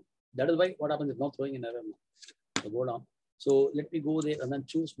at all. That is why what happens is not throwing an error now. So go down. So let me go there and then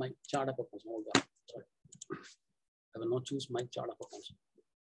choose my chart of accounts. Oh God, sorry. I will not choose my chart of accounts.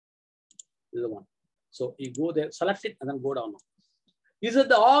 This is the one. So you go there, select it, and then go down now. Is at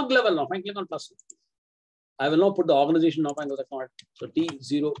the org level now. Fine, click on plus. I will now put the organization now. Fine, go the account. So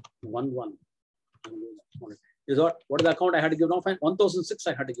T011. Is what is the account I had to give now? Fine, 1006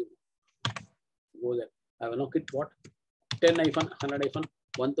 I had to give. Go there. I will now click what?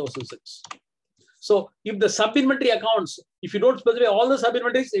 10-100-1006. So if the sub-inventory accounts, if you don't specify all the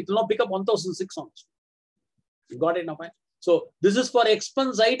sub-inventories, it will not pick up 1006 on. You got it now, fine. So this is for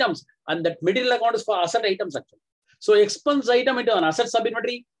expense items, and that material account is for asset items actually. So expense item into an asset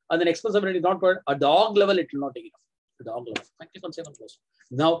sub-inventory, and then expense sub-inventory is not put at the org level, it will not take it off. At the org level. Fine, click on save and close.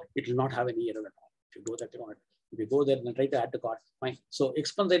 Now it will not have any error at all. If you go there, click on it. If you go there and try to add the card, fine. So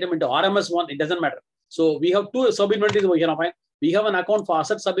expense item into RMS1, it doesn't matter. So we have two sub-inventories over here now, fine. We have an account for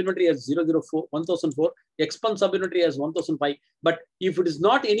asset sub-inventory as 1004, expense sub-inventory as 1005. But if it is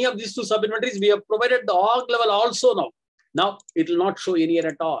not any of these two sub-inventories, we have provided the org level also now. Now it will not show any error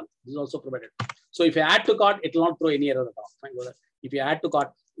at all. This is also provided. So if you add to cart, it will not throw any error at all. Fine, go there. If you add to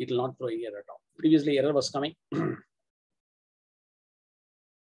cart, it will not throw any error at all. Previously, error was coming. Fine,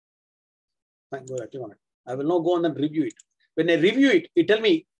 go there. Click on it. I will now go on and review it. When I review it, it tell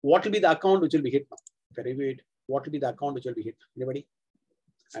me what will be the account which will be hit now. If I review it, what will be the account which will be hit? Anybody?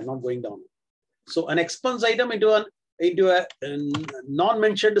 I'm not going down. So an expense item into a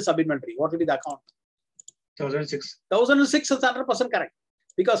non-mentioned sub-inventory. What will be the account? 1006. 1006 is 100% correct.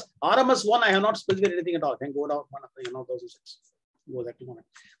 Because RMS1, I have not specified anything at all. Can go down 1006. Go that one.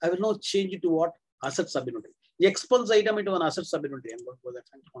 I will now change it to what? Asset sub-inventory. The expense item into an asset sub-inventory. I'm going to go that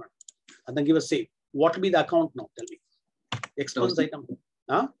one. And then give a save. What will be the account now? Tell me. Expense item.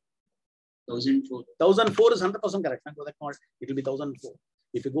 Huh? 1004. 1004 is 100% correct. Go that one. It will be 1004.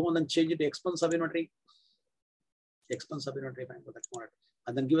 If you go on and change it to expense sub-inventory, fine. Go that one.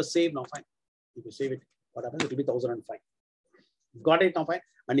 And then give a save now. Fine. If you save it, what happens? It will be 1005. Got it now, fine.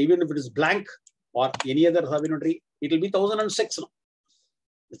 And even if it is blank or any other sub-inventory, it will be 1006 now.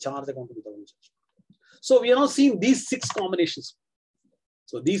 The charge account will be 1006. So we are now seeing these 6 combinations.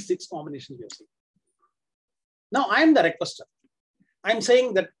 So these 6 combinations we have seen. Now I am the requester. I'm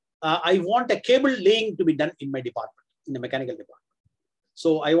saying that I want a cable laying to be done in my department, in the mechanical department.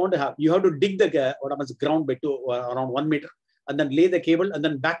 So I want to have, you have to dig the ground by around 1 meter, and then lay the cable and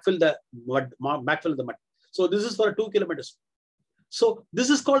then backfill the mud. So this is for 2 kilometers. So this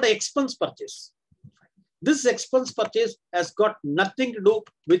is called an expense purchase. This expense purchase has got nothing to do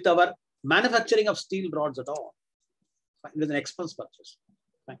with our manufacturing of steel rods at all. It is an expense purchase.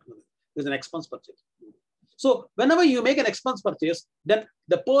 It is an expense purchase. So whenever you make an expense purchase, then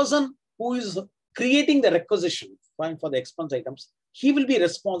the person who is creating the requisition for the expense items, he will be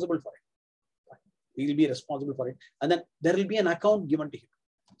responsible for it. He will be responsible for it. And then there will be an account given to him.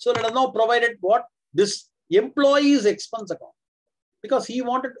 So let us now provided what? This employee's expense account. Because he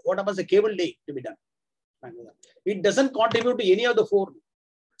wanted what happens a cable lay to be done. It doesn't contribute to any of the 4.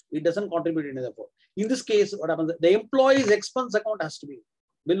 It doesn't contribute to any of the 4. In this case, what happens? The employee's expense account has to be.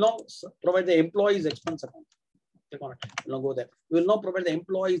 Will now provide the employee's expense account. Click on it. We'll now go there. We will now provide the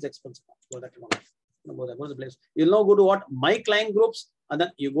employee's expense account. Go there. Go there. Go to the place. You'll now go to what? My client groups, and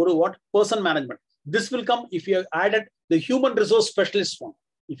then you go to what? Person management. This will come if you have added the human resource specialist one.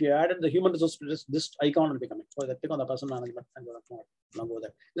 If you added the human resource specialist, this icon will be coming. So that click on the person management and go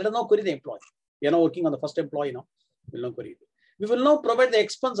there. Let us now query the employee. We are now working on the first employee now. We'll now query it. We will now provide the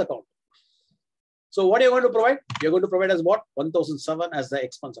expense account. So what are you going to provide? You're going to provide as what? 1007 as the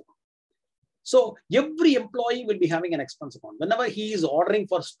expense account. So every employee will be having an expense account. Whenever he is ordering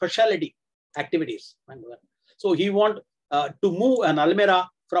for specialty activities. So he want to move an Almera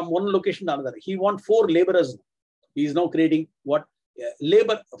from one location to another. He want 4 laborers. He is now creating what?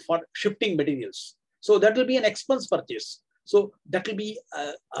 Labor for shifting materials. So that will be an expense purchase. So that will be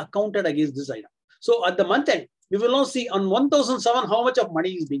accounted against this item. So at the month end, we will now see on 1007 how much of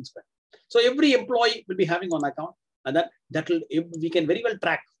money is being spent. So every employee will be having one account, and that will, we can very well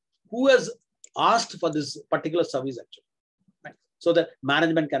track who has asked for this particular service actually, right? So that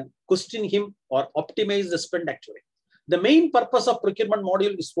management can question him or optimize the spend actually. The main purpose of procurement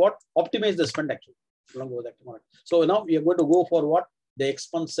module is what? Optimize the spend actually. So now we are going to go for what? The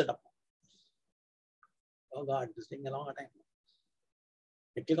expense setup. Oh God, this is taking a long time.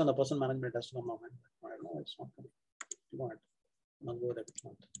 I click on the person management has to come now. I know it's not coming. You want it? Now go there.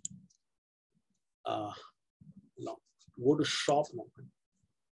 No. Go to shop now.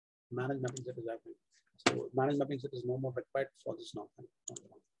 Manage mapping set is happening. So manage mapping set is no more required for this now.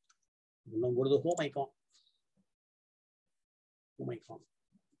 Now go to the home icon. Home icon.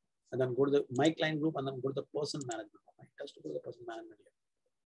 And then go to the my client group and then go to the person management. It has to go to the person management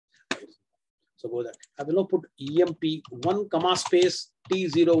here. So go there. I will now put EMP 1 comma space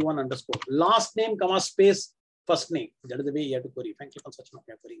T01 underscore. Last name comma space first name. That is the way you have to query. Thank you for such an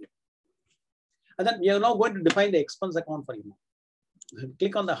query. And then we are now going to define the expense account for you.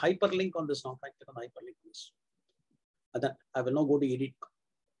 Click on the hyperlink on this now. Click on the hyperlink on this. And then I will now go to edit.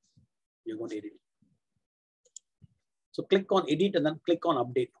 You're going to edit. So click on edit and then click on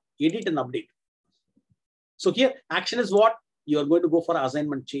update. Edit and update. So here action is what? You are going to go for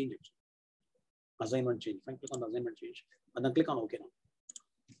assignment change. Assignment change. Fine, click on the assignment change. And then click on OK now.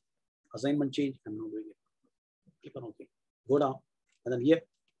 Assignment change. I'm not doing it. Click on OK. Go down. And then here,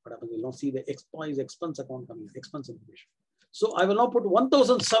 what happens? You'll now see the employee's expense account coming, expense information. So I will now put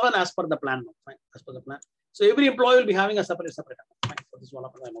 1007 as per the plan now. Fine, as per the plan. So every employee will be having a separate account. Fine. So this one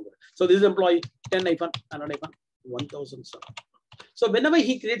so this is employee 10 iPhone, 1007. So whenever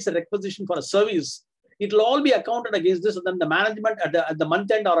he creates a requisition for a service, it will all be accounted against this. And then the management at the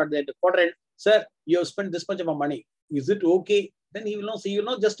month end or at the quarter end, sir, you have spent this much of money. Is it okay? Then he will not see, you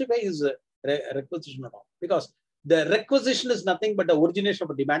will not justify his requisition at all. Because the requisition is nothing but the origination of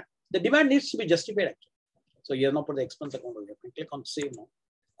a demand. The demand needs to be justified actually. So you have now put the expense account over here. Click on save now.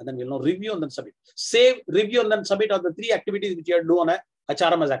 And then we'll now review and then submit. Save, review, and then submit are the 3 activities which you have to do on a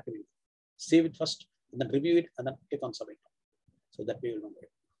HRMS activity. Save it first, and then review it, and then click on submit. So that way you'll know it.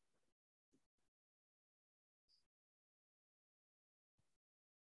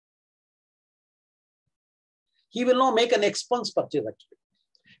 He will now make an expense purchase actually.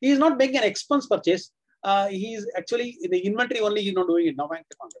 He is not making an expense purchase. He is actually in the inventory only. He's not doing it now. Click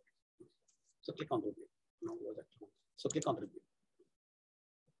on review. So click on review. So click on review.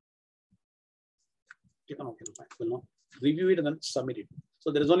 Click on OK. Will now review it and then submit it.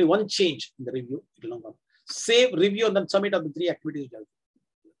 So there is only one change in the review. It will now come. Save, review, and then submit of the 3 activities.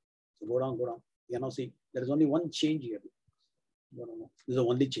 So go down, go down. You now see there is only one change here. This is the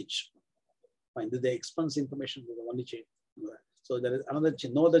only change. Fine. This is the expense information. This is the only change. So there is another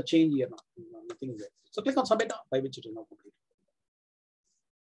change. No other change here. Nothing there. So click on submit by which it is now complete.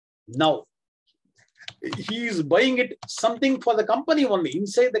 Now he is buying it something for the company only,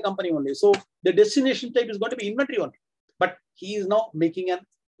 inside the company only. So the destination type is going to be inventory only. But he is now making a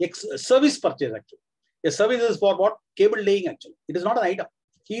service purchase actually. A service is for what? Cable laying actually. It is not an item.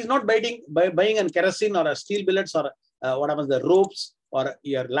 He is not buying a kerosene or a steel billets or what happens, the ropes or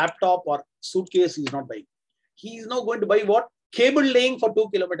your laptop or suitcase. He is not buying. He is now going to buy what? Cable laying for 2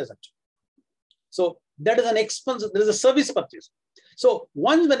 kilometers actually. So that is an expense. There is a service purchase. So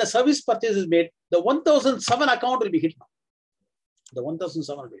once when a service purchase is made, the 1007 account will be hit now. The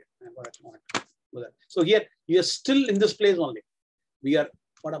 1007 will be hit. So here you are still in this place only. We are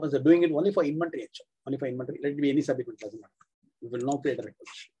what happens? They're doing it only for inventory actually. Only for inventory. Let it be any subject, doesn't matter. We will now create a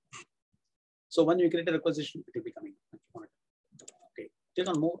requisition. So when you create a requisition, it will be coming. Okay. Click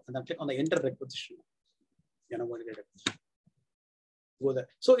on more and then click on the enter requisition. You know what it is. Go there.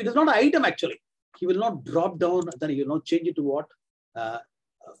 So it is not an item actually. He will not drop down and then he will not change it to what?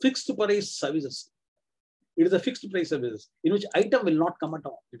 Fixed price services. It is a fixed price services in which item will not come at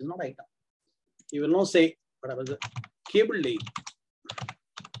all. It is not item. He will not say what was the cable laying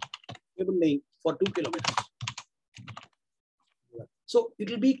for 2 kilometers. So it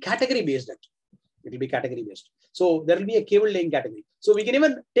will be category based actually. It will be category based. So there will be a cable laying category. So we can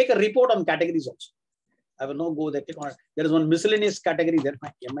even take a report on categories also. I will not go there. Click on it. There is one miscellaneous category there.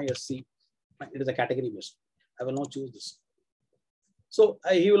 My MISC. It is a category based. I will not choose this. So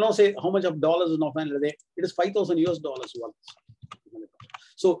he will not say how much of dollars is not final. It is $5,000 US worth.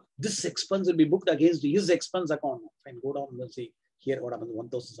 So this expense will be booked against his expense account. Fine, go down and see here what happens.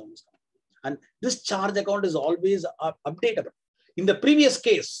 1,000. And this charge account is always updatable. In the previous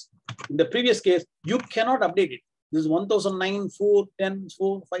case, you cannot update it. This is 1009, 4, 10,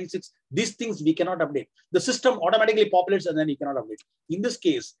 4, 5, 6. These things we cannot update. The system automatically populates and then he cannot update. In this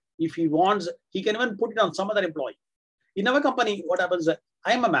case, if he wants, he can even put it on some other employee. In our company, what happens is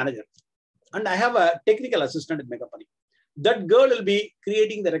I am a manager and I have a technical assistant in my company. That girl will be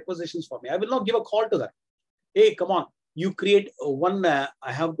creating the requisitions for me. I will not give a call to her. Hey, come on, you create one, I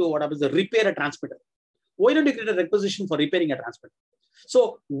have to, what happens, repair a transmitter. Why don't you create a requisition for repairing a transmitter?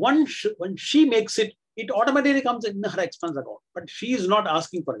 So when she makes it, it automatically comes in her expense account, but she is not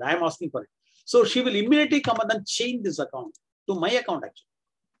asking for it. I am asking for it. So she will immediately come and then change this account to my account actually.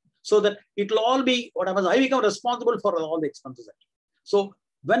 So that it will all be, what happens, I become responsible for all the expenses actually. So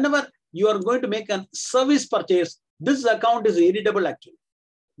whenever you are going to make a service purchase, this account is editable actually.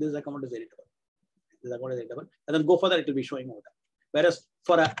 This account is editable. This account is editable. And then go further, it will be showing over there. Whereas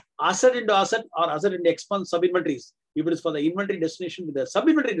for a asset into asset or asset into expense sub-inventories, if it is for the inventory destination with the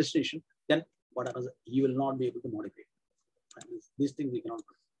sub-inventory destination, then what happens, you will not be able to modify it. These things we cannot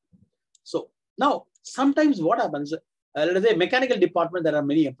do. So now, sometimes what happens, let us say mechanical department, there are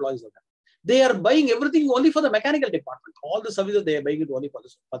many employees of them. They are buying everything only for the mechanical department. All the services, they are buying it only for the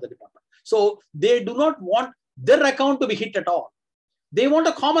department. So they do not want their account to be hit at all. They want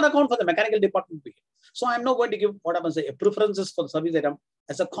a common account for the mechanical department to be hit. So I'm not going to give what happens, a preferences for the service item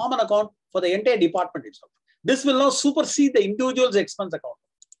as a common account for the entire department itself. This will not supersede the individual's expense account.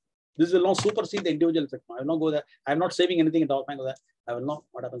 This will not supersede the individual's account. I will not go there. I'm not saving anything at all. I will not,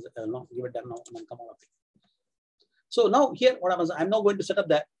 what happens, I will not give it done now and then come out of it. So now here, what happens, I'm now going to set up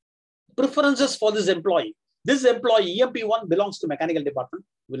the preferences for this employee. This employee, EMP1, belongs to mechanical department.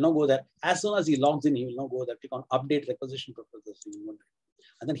 Will not go there. As soon as he logs in, he will now go there, click on update requisition preferences.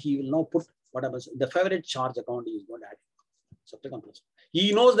 And then he will now put what happens, the favorite charge account he is going to add. So click on close.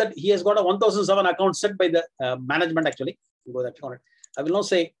 He knows that he has got a 1007 account set by the management actually. You go there, click on it. I will now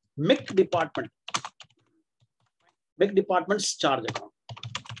say MEC department. MEC department's charge account.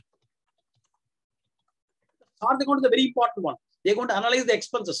 Charge account is a very important one. They're going to analyze the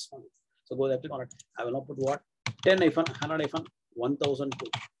expenses. So go there, click on it. I will now put what? 10-100-1002. 1002.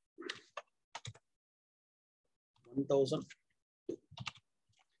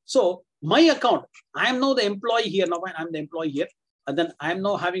 So my account, I am now the employee here. Now I'm the employee here. And then I am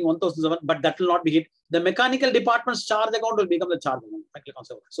now having 1007, but that will not be hit. The mechanical department's charge account will become the charge account. I click on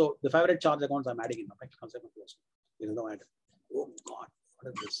save. So the favorite charge accounts I'm adding in. I click on save and close. There is no add. Oh God,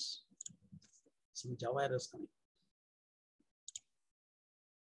 what is this? Some Java errors coming.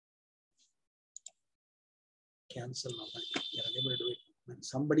 Cancel now. You're unable to do it. And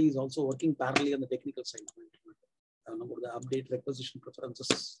somebody is also working parallelly on the technical side. I will now go to the update requisition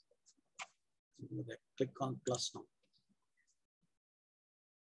preferences. Click on plus now.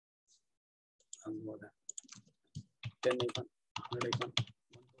 And go there.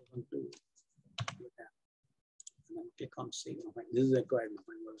 10-100-1002. And then click on save. This is required.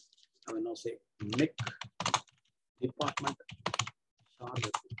 I will now say MEC department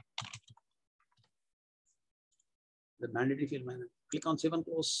charge. The mandatory field manager. Click on save and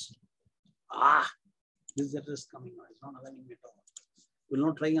close. This error is coming now. It's not allowing me at all. We'll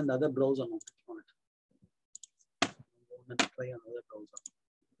not try on the other browser now. On it. We'll try on other browser.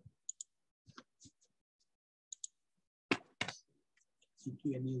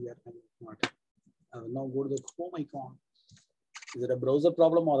 I will now go to the home icon. Is it a browser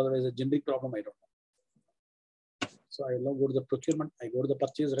problem or otherwise a generic problem? I don't know. So I will now go to the procurement. I go to the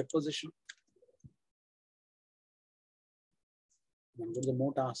purchase requisition. Then go to the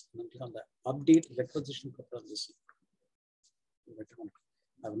more task and then click on the update requisition preferences.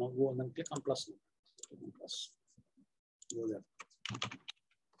 I will now go and then click on plus. Go there.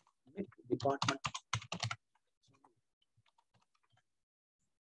 Department.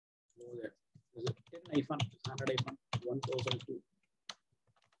 Go there. Is it 10-100-1002?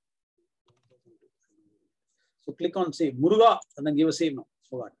 So click on save. Muruga and then give a save now.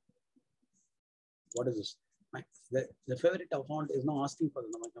 So what is this? The favorite account is now asking for the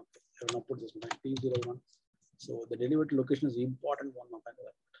number. I will now put this T01. So the delivered location is the important one.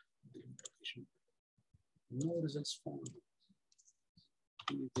 No results found.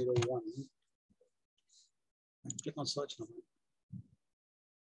 T01. And click on search now.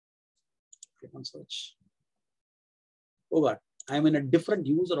 Click on search. Oh God, I'm in a different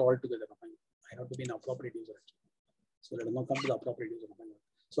user altogether. I have to be an appropriate user actually. So let us now come to the appropriate user.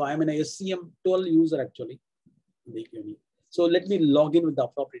 So I'm in a SCM12 user actually. So let me log in with the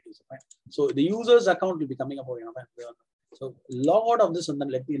appropriate user. So the user's account will be coming up. So log out of this and then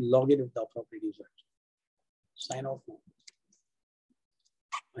let me log in with the appropriate user. Sign out now.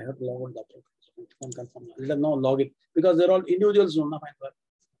 I have to log out the appropriate. Let us now log in because they're all individuals.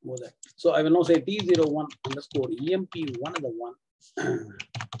 So I will now say T01 underscore EMP1 is the one.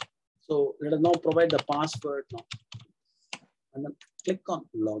 So let us now provide the password now. And then click on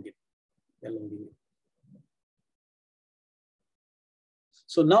login.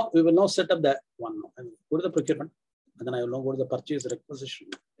 So now we will now set up that one. I will go to the procurement, and then I will now go to the purchase requisition.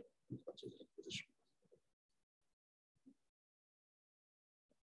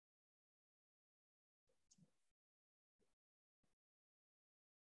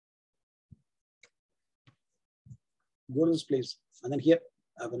 Go to this place, and then here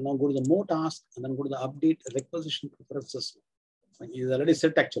I will now go to the more task, and then go to the update requisition preferences. It is already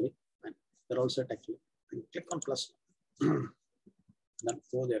set actually, and they're all set actually. And click on plus. Then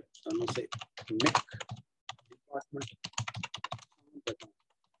go there. I'm going to say make department.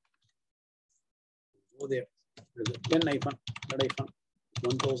 Go there. There's a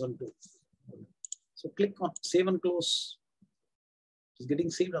 10-1002. So click on save and close. It's getting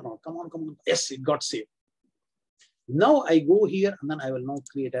saved or not? Come on. Yes, it got saved. Now I go here and then I will now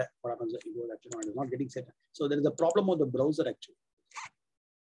create a what happens. It is not getting saved. So there is a problem with the browser actually.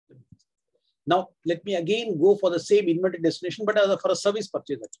 Now, let me again go for the same inventory destination, but for a service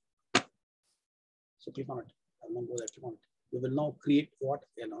purchase. Actually. So click on it. I will now go there. Click on it. We will now create what?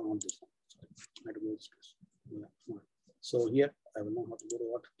 On this one. Sorry, I had to go this place. So here, I will now have to go to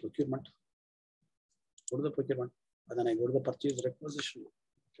what? Procurement. Go to the procurement. And then I go to the purchase requisition.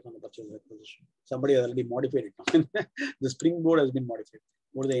 Click on the purchase requisition. Somebody has already modified it now. The springboard has been modified.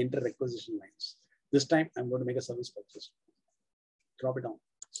 Go to the enter requisition lines. This time, I'm going to make a service purchase. Drop it down.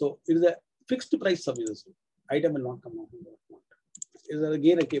 So it is a fixed price services. Item will not come out. Is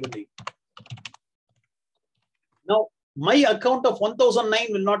again a cable link. Now, my account of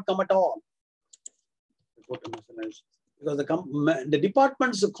 1009 will not come at all. Because the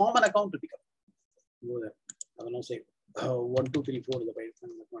department's common account will become. Go there. I will now say 1, 2, 3, 4 is the price.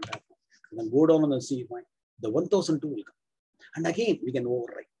 And then go down and see the 1002 will come. And again, we can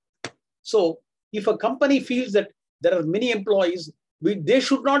overwrite. So if a company feels that there are many employees, they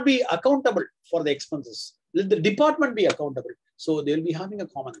should not be accountable for the expenses. Let the department be accountable. So they will be having a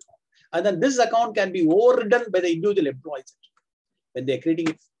common account. And then this account can be overridden by the individual employees. When they are creating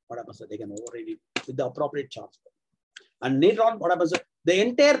it, what happens? They can override it with the appropriate charge. And later on, what happens? The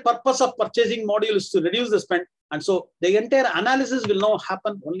entire purpose of purchasing module is to reduce the spend. And so the entire analysis will now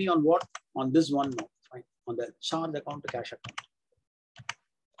happen only on what? On this one now, right? On the charge account to cash account.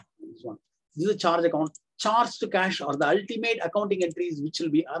 This one. This is a charge account. Charge to cash or the ultimate accounting entries, which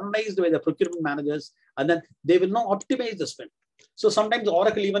will be analyzed by the procurement managers, and then they will now optimize the spend. So sometimes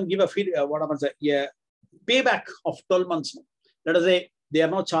Oracle even give a payback of 12 months. Let us say they are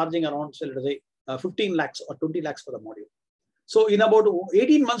now charging around, so let us say 15 lakhs or 20 lakhs for the module. So in about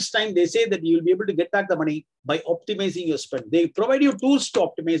 18 months time, they say that you will be able to get back the money by optimizing your spend. They provide you tools to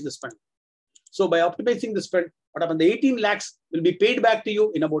optimize the spend. So by optimizing the spend, what happens? The 18 lakhs will be paid back to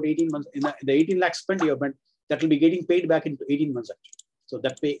you in about 18 months. In the 18 lakhs spend you have spent, that will be getting paid back into 18 months actually. So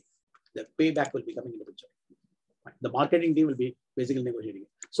that the payback will be coming in the picture. The marketing team will be basically negotiating it.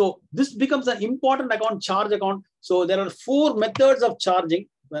 So this becomes an important account, charge account. So there are 4 methods of charging,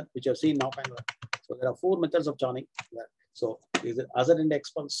 which I've seen now. So there are 4 methods of charging. So is it asset and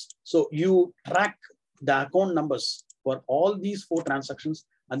expense? So you track the account numbers for all these 4 transactions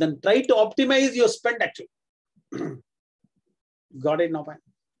and then try to optimize your spend actually. Got it now?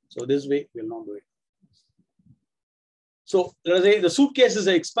 So this way we'll not do it. So let us say the suitcase is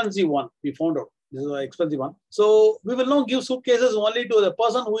an expensive one. We found out this is an expensive one. So we will now give suitcases only to the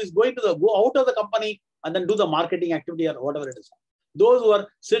person who is going to go out of the company and then do the marketing activity or whatever it is. Those who are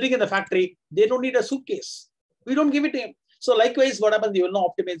sitting in the factory, they don't need a suitcase. We don't give it to him. So likewise, what happens? You will now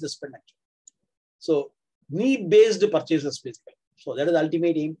optimize the spend actually. So need-based purchases basically. So that is the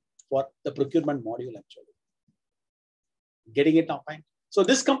ultimate aim for the procurement module actually. Getting it now, fine. So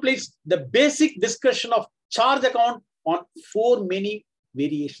this completes the basic discussion of charge account on 4 many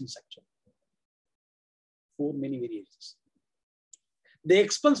variations actually. 4 many variations. The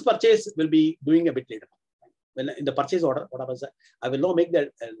expense purchase will be doing a bit later. When in the purchase order, what happens? I will now make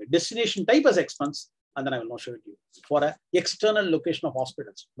the destination type as expense, and then I will now show it to you for an external location of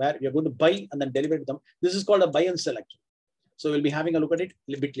hospitals where we are going to buy and then deliver to them. This is called a buy and sell actually. So we'll be having a look at it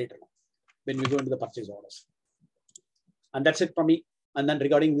a bit later. when we go into the purchase orders. And that's it from me. And then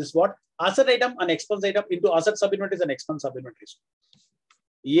regarding this, what? Asset item and expense item into asset sub-inventories and expense sub-inventories.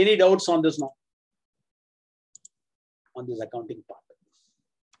 Any doubts on this now? On this accounting part.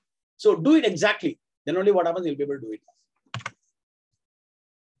 So do it exactly. Then only what happens, you'll be able to do it.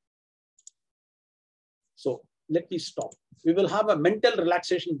 So let me stop. We will have a mental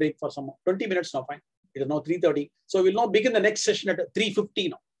relaxation break for some 20 minutes now, fine. It is now 3:30. So we'll now begin the next session at 3:50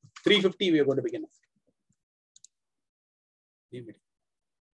 now. 3:50 we are going to begin.